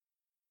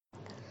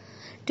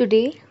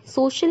Today,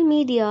 social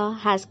media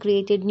has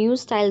created new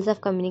styles of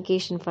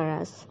communication for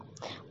us,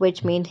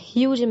 which made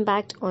huge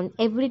impact on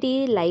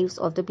everyday lives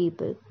of the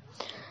people.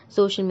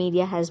 Social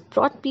media has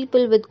brought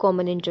people with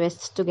common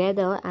interests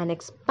together and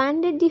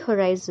expanded the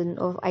horizon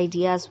of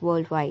ideas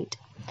worldwide.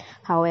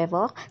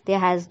 However, there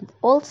has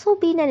also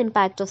been an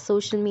impact of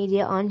social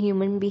media on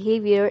human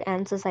behavior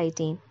and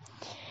society.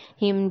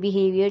 Human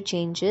behavior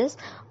changes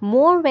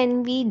more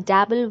when we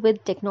dabble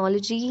with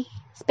technology,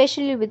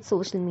 especially with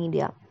social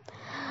media.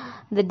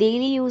 The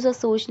daily use of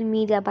social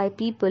media by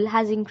people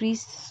has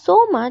increased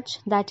so much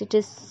that it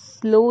is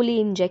slowly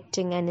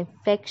injecting an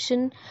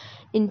infection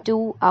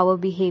into our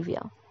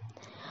behavior.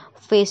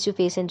 Face to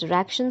face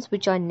interactions,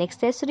 which are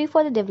necessary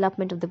for the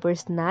development of the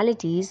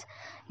personalities,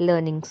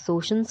 learning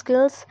social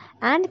skills,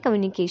 and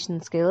communication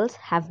skills,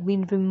 have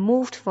been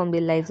removed from the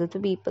lives of the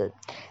people,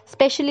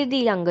 especially the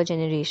younger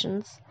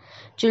generations.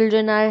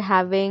 Children are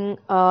having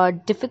a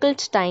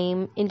difficult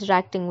time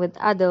interacting with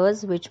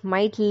others, which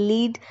might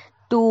lead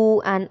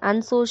to an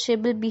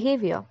unsociable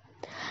behavior.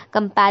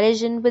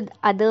 Comparison with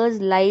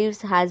others'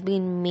 lives has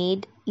been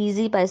made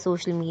easy by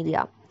social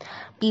media.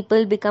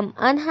 People become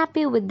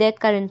unhappy with their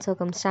current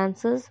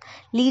circumstances,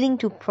 leading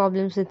to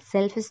problems with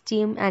self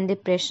esteem and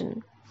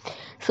depression.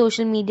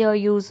 Social media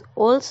use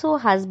also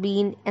has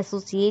been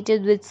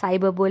associated with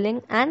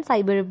cyberbullying and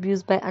cyber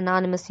abuse by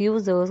anonymous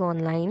users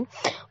online,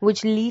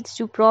 which leads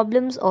to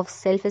problems of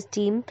self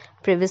esteem,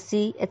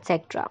 privacy,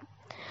 etc.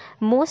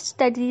 Most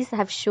studies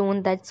have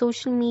shown that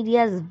social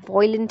media's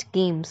violent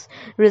games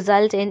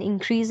result in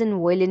increase in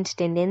violent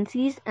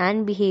tendencies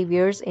and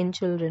behaviors in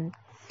children.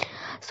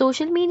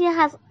 Social media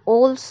has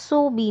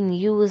also been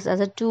used as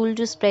a tool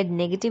to spread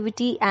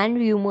negativity and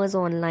rumors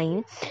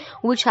online,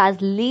 which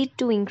has led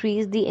to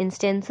increase the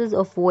instances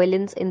of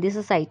violence in the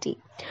society.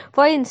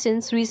 For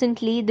instance,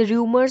 recently the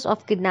rumors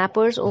of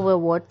kidnappers over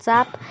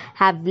WhatsApp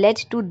have led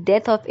to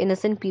death of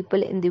innocent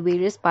people in the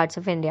various parts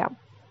of India.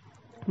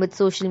 With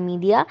social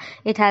media,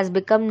 it has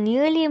become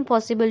nearly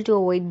impossible to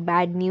avoid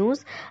bad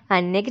news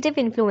and negative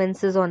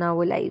influences on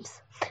our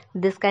lives.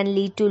 This can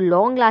lead to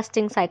long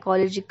lasting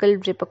psychological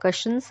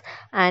repercussions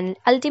and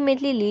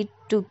ultimately lead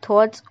to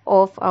thoughts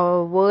of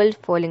our world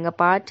falling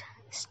apart,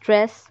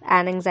 stress,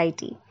 and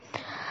anxiety.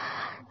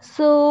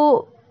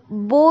 So,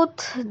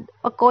 both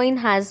a coin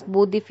has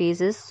both the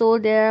phases. So,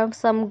 there are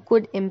some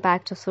good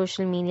impact of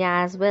social media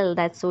as well.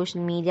 That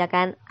social media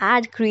can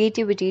add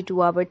creativity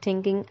to our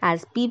thinking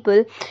as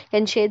people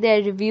can share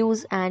their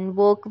reviews and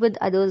work with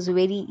others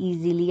very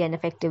easily and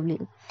effectively.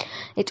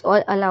 It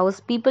all allows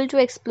people to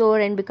explore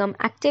and become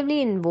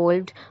actively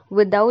involved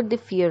without the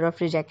fear of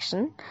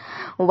rejection.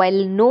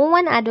 While no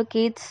one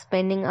advocates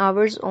spending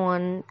hours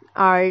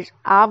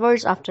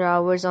after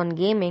hours on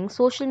gaming,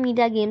 social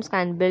media games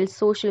can build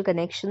social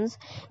connections,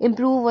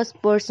 improve a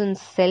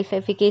person's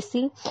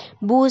self-efficacy,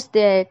 boost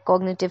their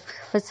cognitive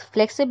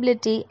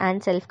flexibility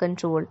and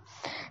self-control.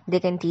 They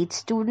can teach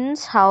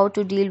students how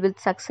to deal with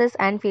success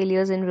and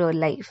failures in real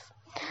life.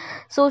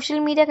 Social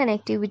media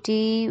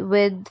connectivity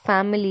with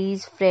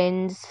families,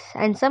 friends,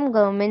 and some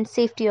government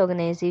safety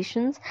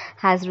organizations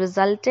has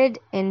resulted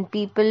in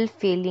people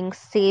feeling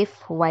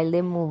safe while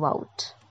they move out.